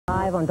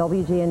live on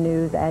WGN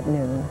News at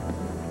noon.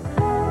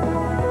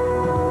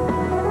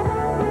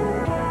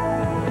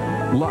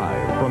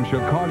 Live from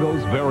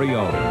Chicago's very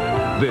own,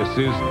 this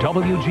is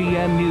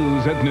WGN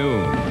News at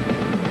noon.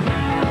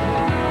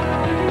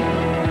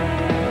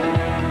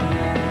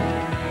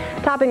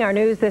 Topping our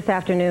news this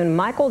afternoon,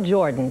 Michael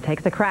Jordan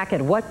takes a crack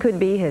at what could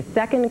be his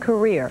second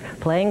career,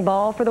 playing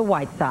ball for the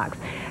White Sox.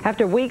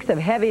 After weeks of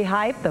heavy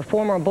hype, the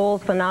former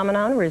Bulls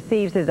phenomenon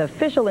receives his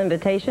official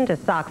invitation to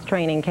Sox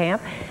training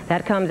camp.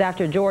 That comes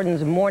after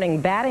Jordan's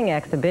morning batting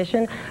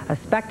exhibition, a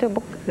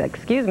spectacle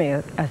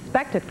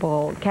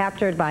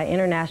captured by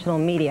international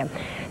media.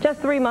 Just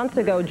 3 months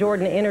ago,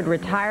 Jordan entered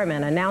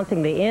retirement,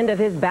 announcing the end of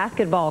his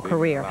basketball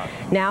career.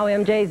 Now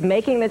MJ's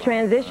making the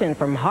transition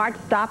from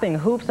heart-stopping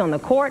hoops on the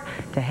court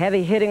to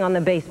heavy hitting on the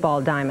baseball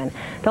diamond.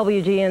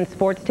 WGN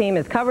sports team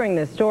is covering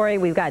this story.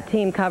 We've got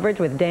team coverage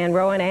with Dan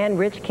Rowan and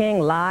Rich King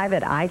live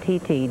at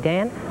ITT.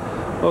 Dan?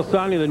 Well,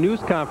 Sonia, the news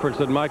conference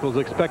that Michael's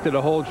expected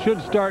to hold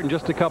should start in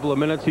just a couple of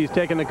minutes. He's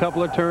taken a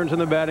couple of turns in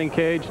the batting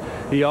cage.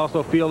 He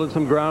also fielded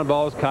some ground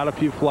balls, caught a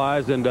few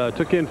flies, and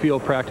took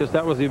infield practice.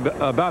 That was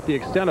about the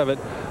extent of it.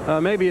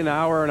 Maybe an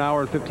hour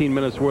and 15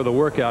 minutes worth of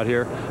work out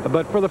here.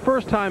 But for the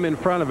first time in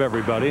front of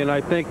everybody, and I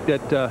think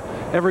that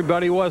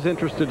everybody was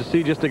interested to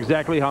see just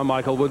exactly how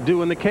Michael would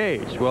do in the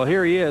cage. Well,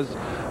 here he is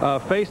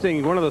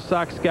facing one of the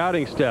Sox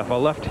scouting staff, a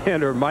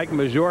left-hander, Mike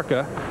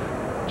Majorca.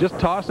 Just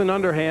tossing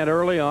underhand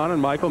early on,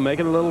 and Michael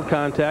making a little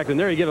contact. And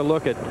there you get a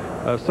look at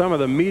some of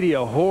the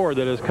media horde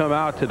that has come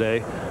out today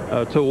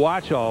to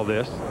watch all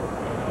this.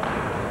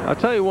 I'll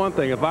tell you one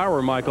thing, if I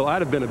were Michael,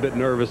 I'd have been a bit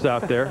nervous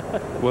out there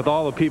with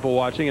all the people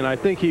watching, and I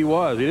think he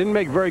was. He didn't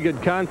make very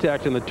good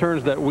contact in the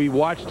turns that we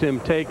watched him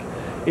take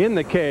in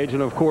the cage,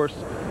 and of course,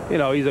 you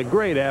know, he's a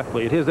great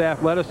athlete. His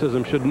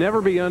athleticism should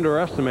never be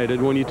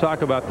underestimated when you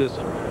talk about this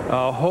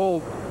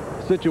whole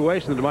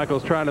situation that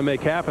Michael's trying to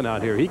make happen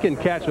out here. He can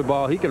catch a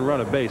ball, he can run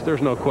a base,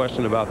 there's no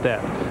question about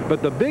that.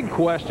 But the big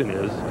question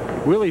is,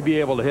 will he be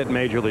able to hit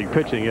major league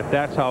pitching if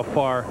that's how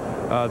far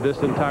this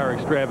entire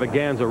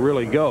extravaganza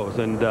really goes?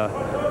 And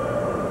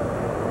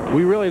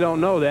we really don't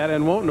know that,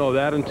 and won't know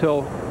that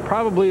until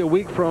probably a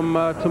week from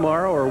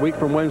tomorrow, or a week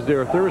from Wednesday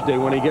or Thursday,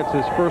 when he gets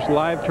his first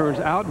live turns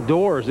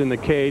outdoors in the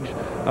cage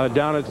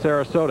down at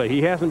Sarasota.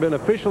 He hasn't been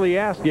officially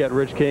asked yet,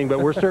 Rich King, but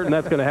we're certain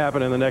that's going to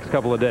happen in the next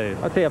couple of days.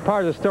 I'll tell you, a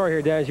part of the story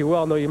here, Dan, as you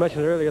well know, you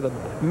mentioned earlier, the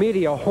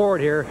media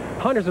horde here.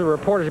 Hundreds of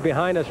reporters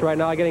behind us right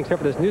now getting set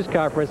for this news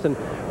conference. And,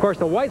 of course,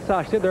 the White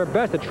Sox did their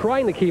best at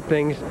trying to keep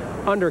things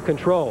under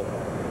control.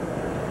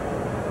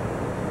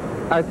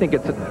 I think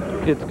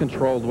it's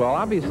controlled well.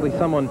 Obviously,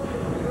 someone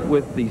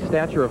with the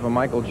stature of a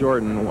Michael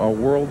Jordan, a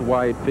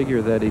worldwide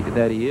figure that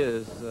he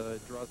is,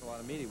 draws a lot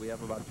of media. We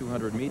have about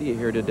 200 media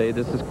here today.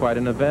 This is quite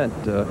an event.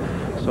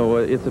 So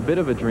it's a bit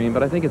of a dream,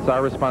 but I think it's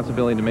our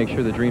responsibility to make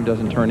sure the dream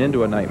doesn't turn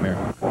into a nightmare.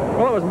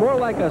 Well, it was more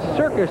like a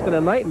circus than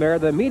a nightmare.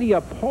 The media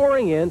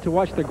pouring in to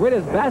watch the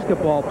greatest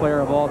basketball player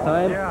of all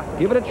time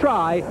give it a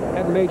try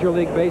at Major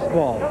League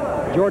Baseball.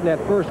 Jordan at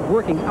first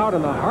working out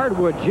in the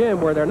hardwood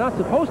gym where they're not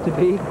supposed to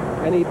be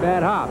any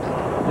bad hops.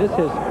 This is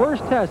his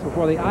first test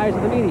before the eyes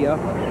of the media,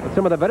 but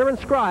some of the veteran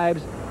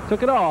scribes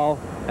took it all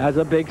as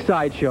a big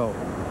sideshow.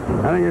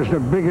 I think it's the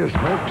biggest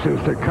hoax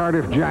since the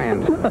Cardiff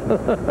Giants.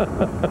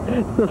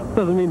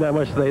 Doesn't mean that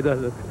much today,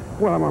 does it?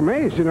 Well, I'm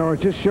amazed. You know, it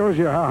just shows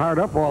you how hard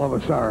up all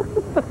of us are.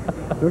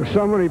 There's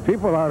so many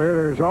people out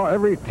here.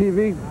 Every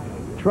TV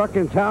truck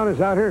in town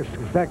is out here.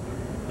 In fact,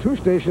 2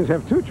 stations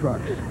have 2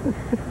 trucks.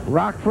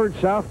 Rockford,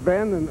 South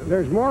Bend, and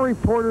there's more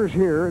reporters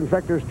here. In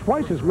fact, there's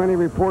twice as many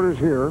reporters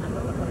here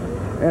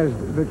as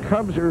the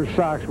Cubs or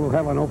Sox will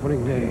have on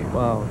opening day.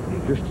 Wow.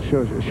 Just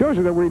shows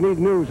you that we need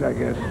news, I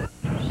guess.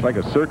 It's like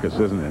a circus,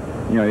 isn't it?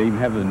 You know, they even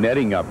have the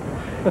netting up.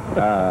 It's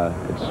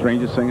the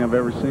strangest thing I've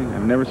ever seen.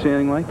 I've never seen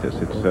anything like this.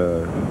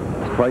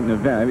 It's quite an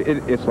event.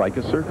 It's like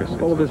a circus.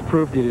 What will this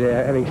prove to you today,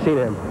 having seen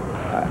him?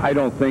 I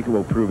don't think it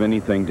will prove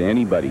anything to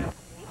anybody.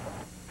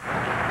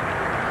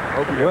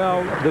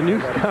 Well, the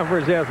news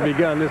conference has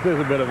begun. This is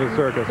a bit of a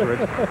circus, Rich.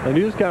 The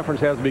news conference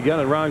has begun,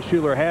 and Ron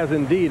Schuler has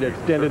indeed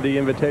extended the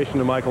invitation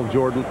to Michael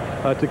Jordan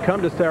to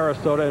come to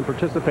Sarasota and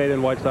participate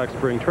in White Sox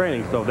spring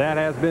training. So that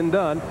has been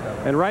done.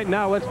 And right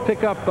now, let's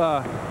pick up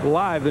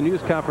live the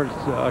news conference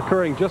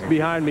occurring just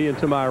behind me and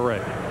to my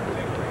right.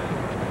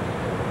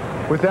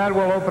 With that,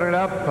 we'll open it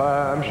up.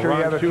 I'm sure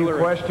you have a few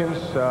questions.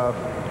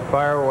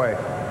 Fire away.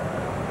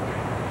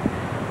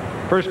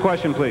 First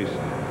question, please.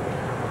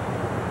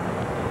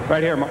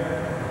 Right here, Mark.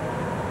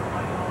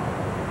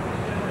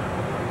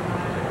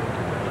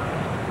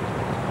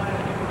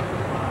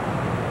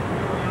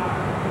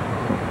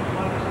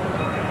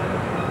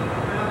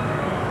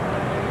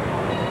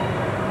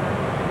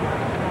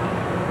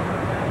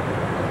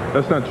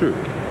 That's not true.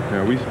 You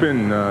know, we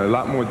spend a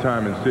lot more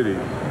time in cities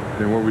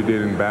than what we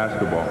did in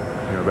basketball.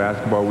 You know,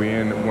 basketball, we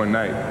end one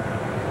night.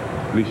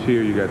 At least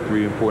here, you got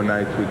 3 and 4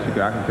 nighs, which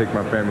I can take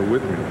my family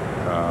with me.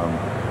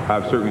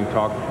 I've certainly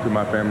talked to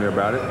my family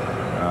about it.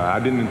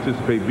 I didn't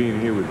anticipate being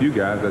here with you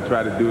guys. I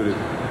tried to do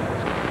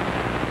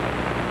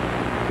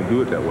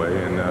it that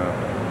way, and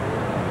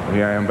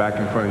here I am back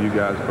in front of you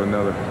guys for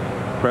another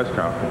press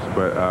conference.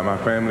 But my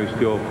family is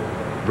still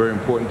very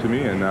important to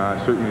me, and I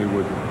certainly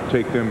would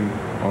take them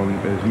on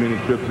as many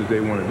trips as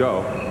they want to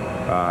go.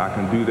 I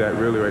can do that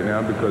really right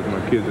now because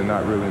my kids are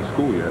not really in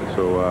school yet.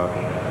 So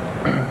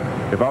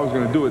if I was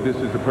going to do it, this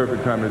is the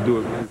perfect time to do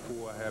it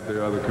before I have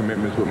the other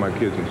commitments with my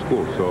kids in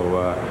school.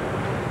 So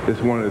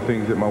it's one of the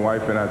things that my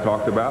wife and I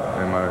talked about,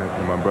 and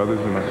my brothers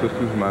and my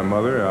sisters and my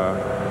mother.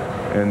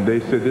 And they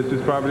said this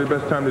is probably the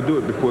best time to do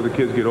it before the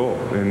kids get old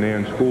and they're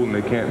in school and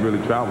they can't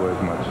really travel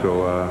as much.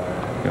 So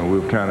you know,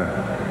 we've kind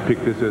of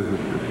picked this as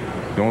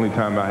the only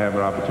time I have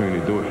an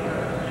opportunity to do it.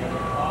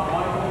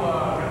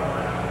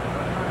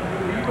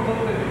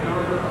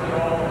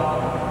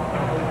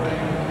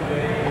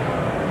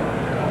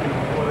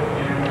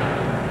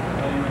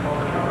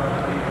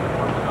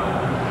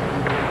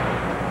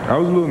 I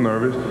was a little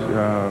nervous,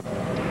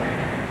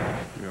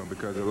 you know,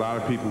 because a lot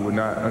of people would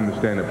not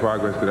understand the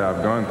progress that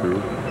I've gone through,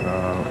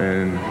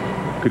 and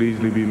could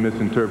easily be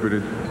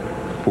misinterpreted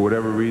for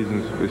whatever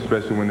reasons,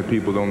 especially when the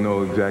people don't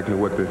know exactly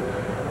what the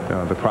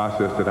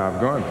process that I've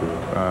gone through.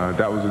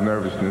 That was a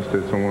nervousness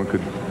that someone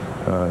could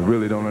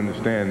really don't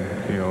understand,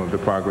 you know, the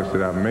progress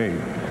that I've made.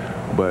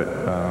 But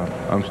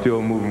I'm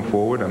still moving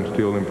forward. I'm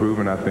still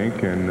improving, I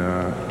think, and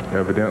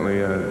evidently,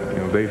 you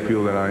know, they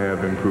feel that I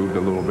have improved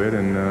a little bit,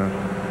 and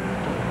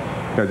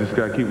I just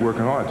got to keep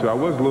working hard. So I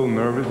was a little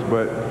nervous,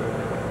 but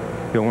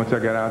you know, once I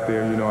got out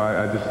there, you know,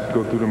 I just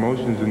go through the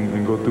motions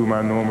and go through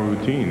my normal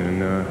routine. And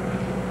you know,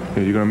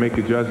 you're going to make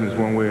adjustments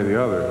one way or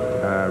the other.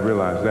 I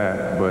realize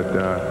that, but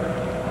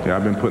you know,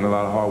 I've been putting a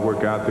lot of hard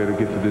work out there to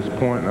get to this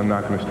point, and I'm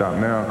not going to stop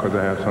now because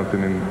I have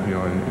something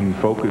in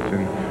focus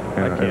and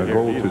a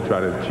goal to try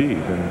to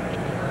achieve.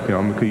 And you know,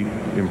 I'm going to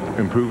keep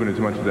improving as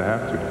much as I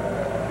have to.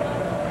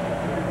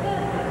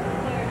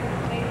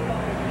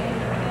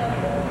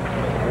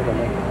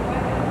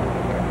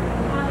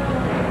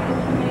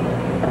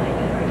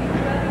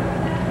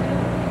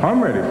 I'm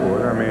ready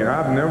for it. I mean,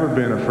 I've never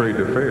been afraid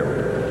to fail.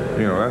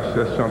 You know,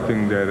 that's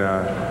something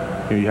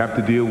that you have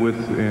to deal with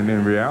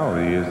in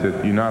reality, is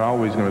that you're not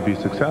always going to be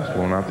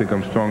successful. And I think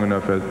I'm strong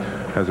enough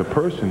as a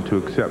person to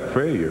accept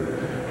failure.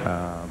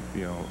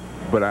 You know,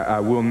 but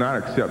I will not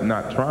accept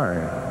not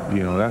trying.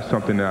 You know, that's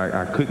something that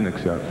I couldn't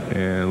accept,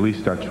 and at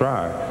least I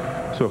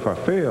tried. So if I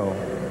fail,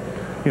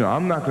 you know,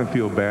 I'm not going to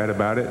feel bad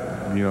about it.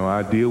 You know,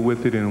 I deal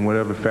with it in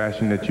whatever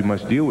fashion that you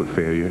must deal with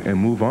failure and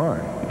move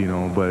on, you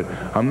know, but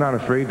I'm not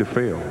afraid to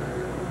fail.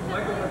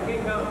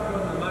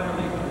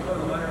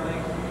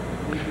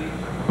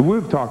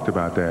 We've talked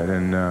about that,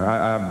 and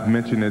I've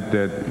mentioned it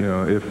that, you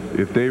know,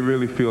 if they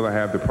really feel I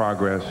have the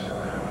progress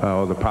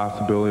or the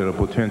possibility or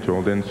the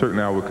potential, then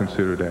certainly I would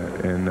consider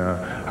that, and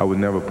I would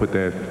never put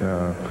that,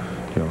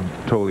 you know,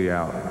 totally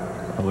out.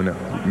 I would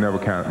never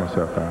count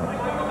myself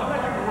out.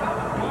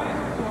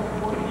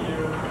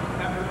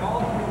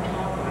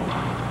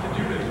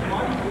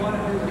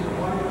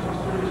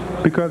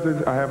 Because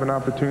I have an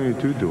opportunity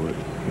to do it.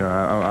 You know,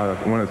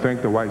 I want to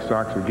thank the White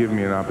Sox for giving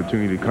me an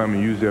opportunity to come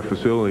and use their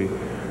facility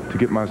to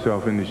get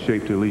myself into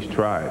shape to at least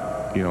try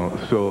it. You know,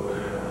 so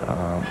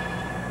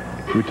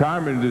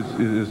retirement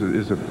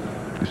is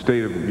a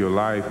state of your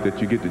life that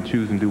you get to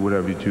choose and do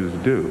whatever you choose to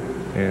do.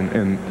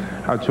 And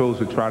I chose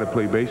to try to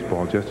play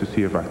baseball just to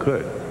see if I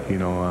could. You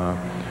know,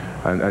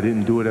 I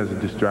didn't do it as a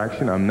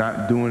distraction. I'm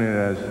not doing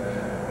it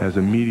as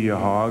a media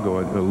hog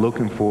or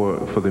looking for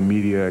the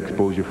media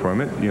exposure from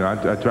it. You know,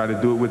 I try to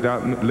do it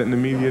without letting the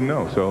media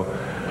know. So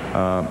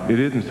it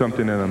isn't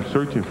something that I'm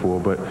searching for,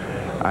 but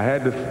I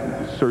had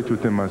to search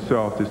within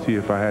myself to see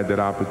if I had that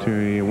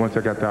opportunity, and once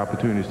I got the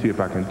opportunity, to see if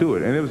I can do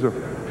it. And it was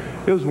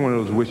one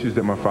of those wishes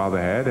that my father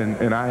had,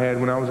 and I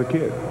had when I was a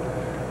kid.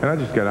 And I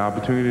just got an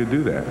opportunity to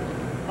do that.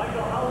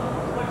 Michael, how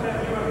much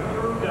have you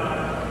improved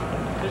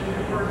on since you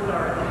first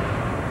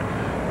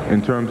started?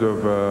 In terms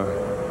of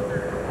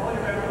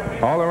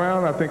all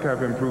around, I think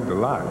I've improved a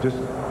lot. Just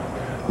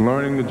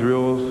learning the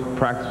drills,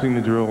 practicing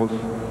the drills,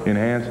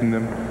 enhancing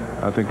them.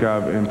 I think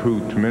I've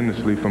improved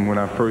tremendously from when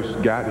I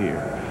first got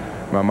here.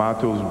 My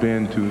motto's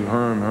been to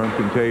Herm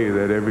can tell you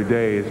that every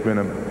day it's been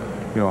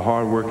a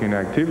hard-working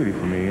activity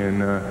for me,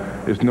 and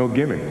it's no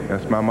gimmick.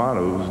 That's my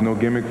motto. It was no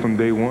gimmick from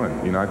day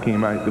one. You know, I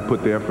came out to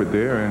put the effort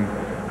there, and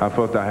I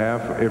felt I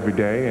have every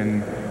day,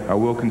 and I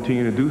will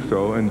continue to do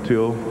so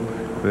until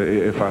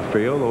if I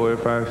fail or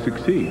if I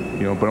succeed.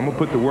 You know, but I'm gonna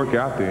put the work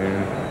out there,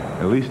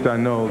 and at least I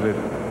know that,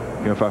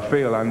 you know, if I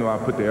fail, I know I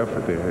put the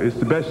effort there. It's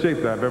the best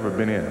shape that I've ever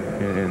been in,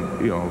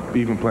 and you know,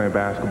 even playing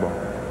basketball.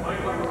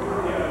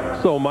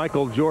 So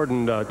Michael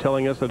Jordan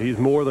telling us that he's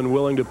more than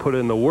willing to put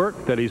in the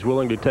work, that he's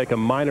willing to take a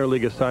minor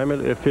league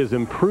assignment if his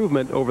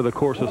improvement over the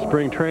course of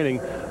spring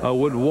training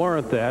would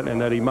warrant that,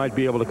 and that he might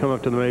be able to come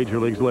up to the major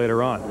leagues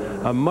later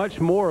on. Much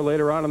more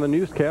later on in the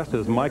newscast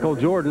as Michael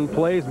Jordan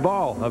plays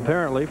ball,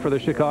 apparently, for the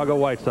Chicago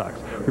White Sox.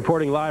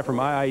 Reporting live from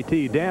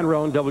IIT, Dan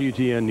Roan,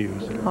 WGN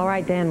News. All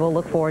right, Dan, we'll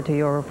look forward to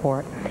your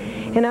report.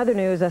 In other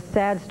news, a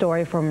sad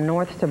story from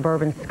north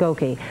suburban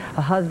Skokie.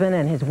 A husband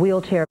and his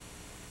wheelchair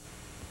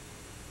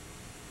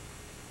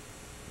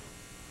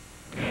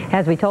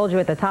As we told you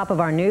at the top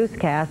of our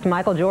newscast,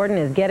 Michael Jordan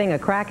is getting a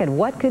crack at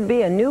what could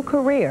be a new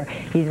career.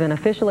 He's been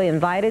officially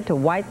invited to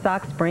White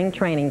Sox spring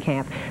training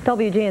camp.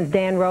 WGN's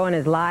Dan Rowan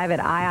is live at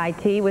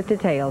IIT with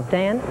details.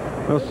 Dan?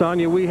 Well,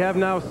 Sonia, we have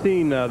now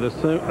seen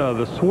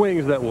the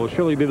swings that will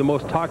surely be the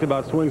most talked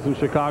about swings in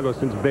Chicago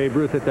since Babe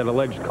Ruth hit that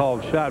alleged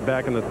called shot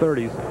back in the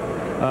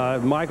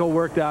 30s. Michael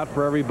worked out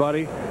for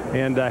everybody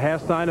and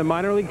has signed a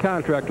minor league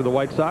contract with the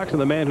White Sox,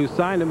 and the man who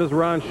signed him is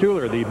Ron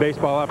Schuler, the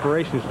baseball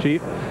operations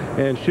chief.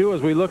 And Shu,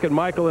 as we look at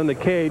Michael in the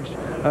cage,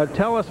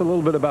 tell us a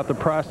little bit about the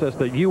process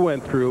that you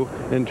went through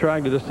in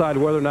trying to decide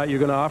whether or not you're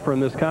going to offer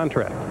him this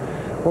contract.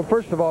 Well,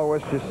 first of all,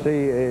 let's just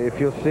see. If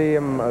you'll see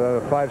him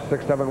 5,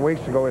 6, 7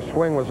 weeks ago, his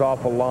swing was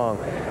awful long.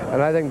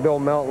 And I think Bill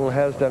Melton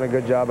has done a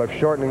good job of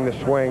shortening the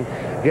swing,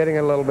 getting it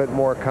a little bit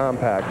more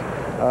compact.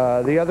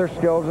 The other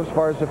skills, as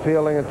far as the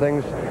fielding and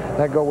things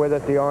that go with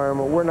it, the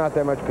arm, we're not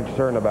that much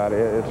concerned about it.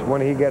 It's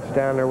when he gets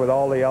down there with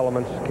all the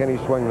elements, can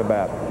he swing the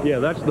bat? Yeah,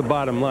 that's the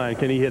bottom line.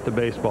 Can he hit the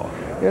baseball?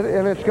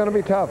 And it's going to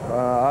be tough.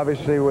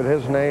 Obviously, with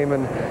his name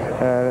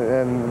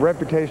and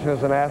reputation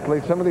as an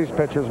athlete, some of these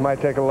pitchers might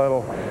take a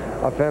little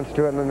offense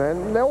to it, and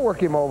then they'll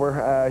work him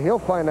over. He'll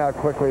find out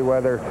quickly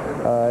whether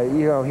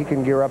he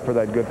can gear up for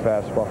that good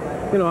fastball.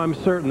 You know, I'm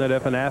certain that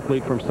if an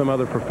athlete from some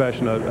other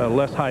profession, a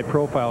less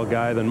high-profile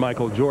guy than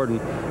Michael Jordan,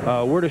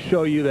 were to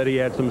show you that he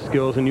had some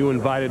skills and you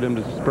invited him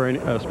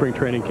to spring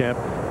training camp,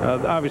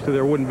 obviously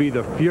there wouldn't be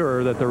the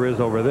furor that there is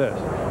over this.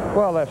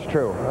 Well, that's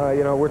true.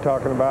 You know, we're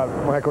talking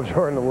about Michael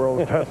Jordan, the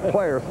world's best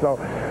player, so,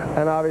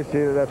 and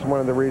obviously that's one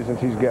of the reasons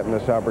he's getting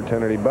this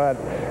opportunity. But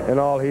in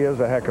all, he is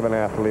a heck of an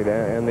athlete,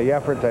 and the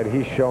effort that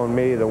he's shown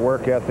me, the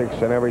work ethics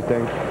and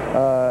everything,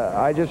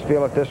 I just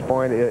feel at this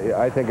point,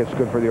 I think it's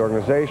good for the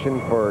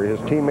organization, for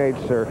his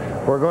teammates, or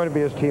who are going to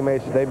be his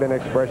teammates. They've been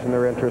expressing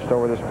their interest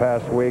over this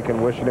past week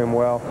and wishing him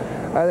well.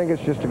 I think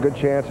it's just a good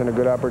chance and a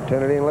good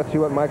opportunity, and let's see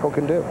what Michael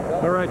can do.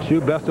 All right, Shu,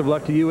 best of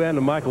luck to you and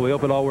to Michael. We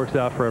hope it all works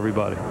out for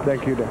everybody.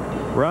 Thank you, Dan.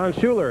 Ron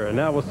Schuler, and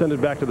now we'll send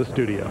it back to the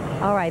studio.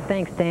 All right,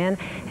 thanks, Dan.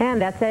 And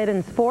that's it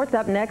in sports.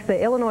 Up next,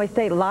 the Illinois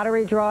State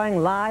Lottery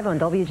drawing live on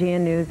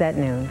WGN News at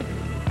noon.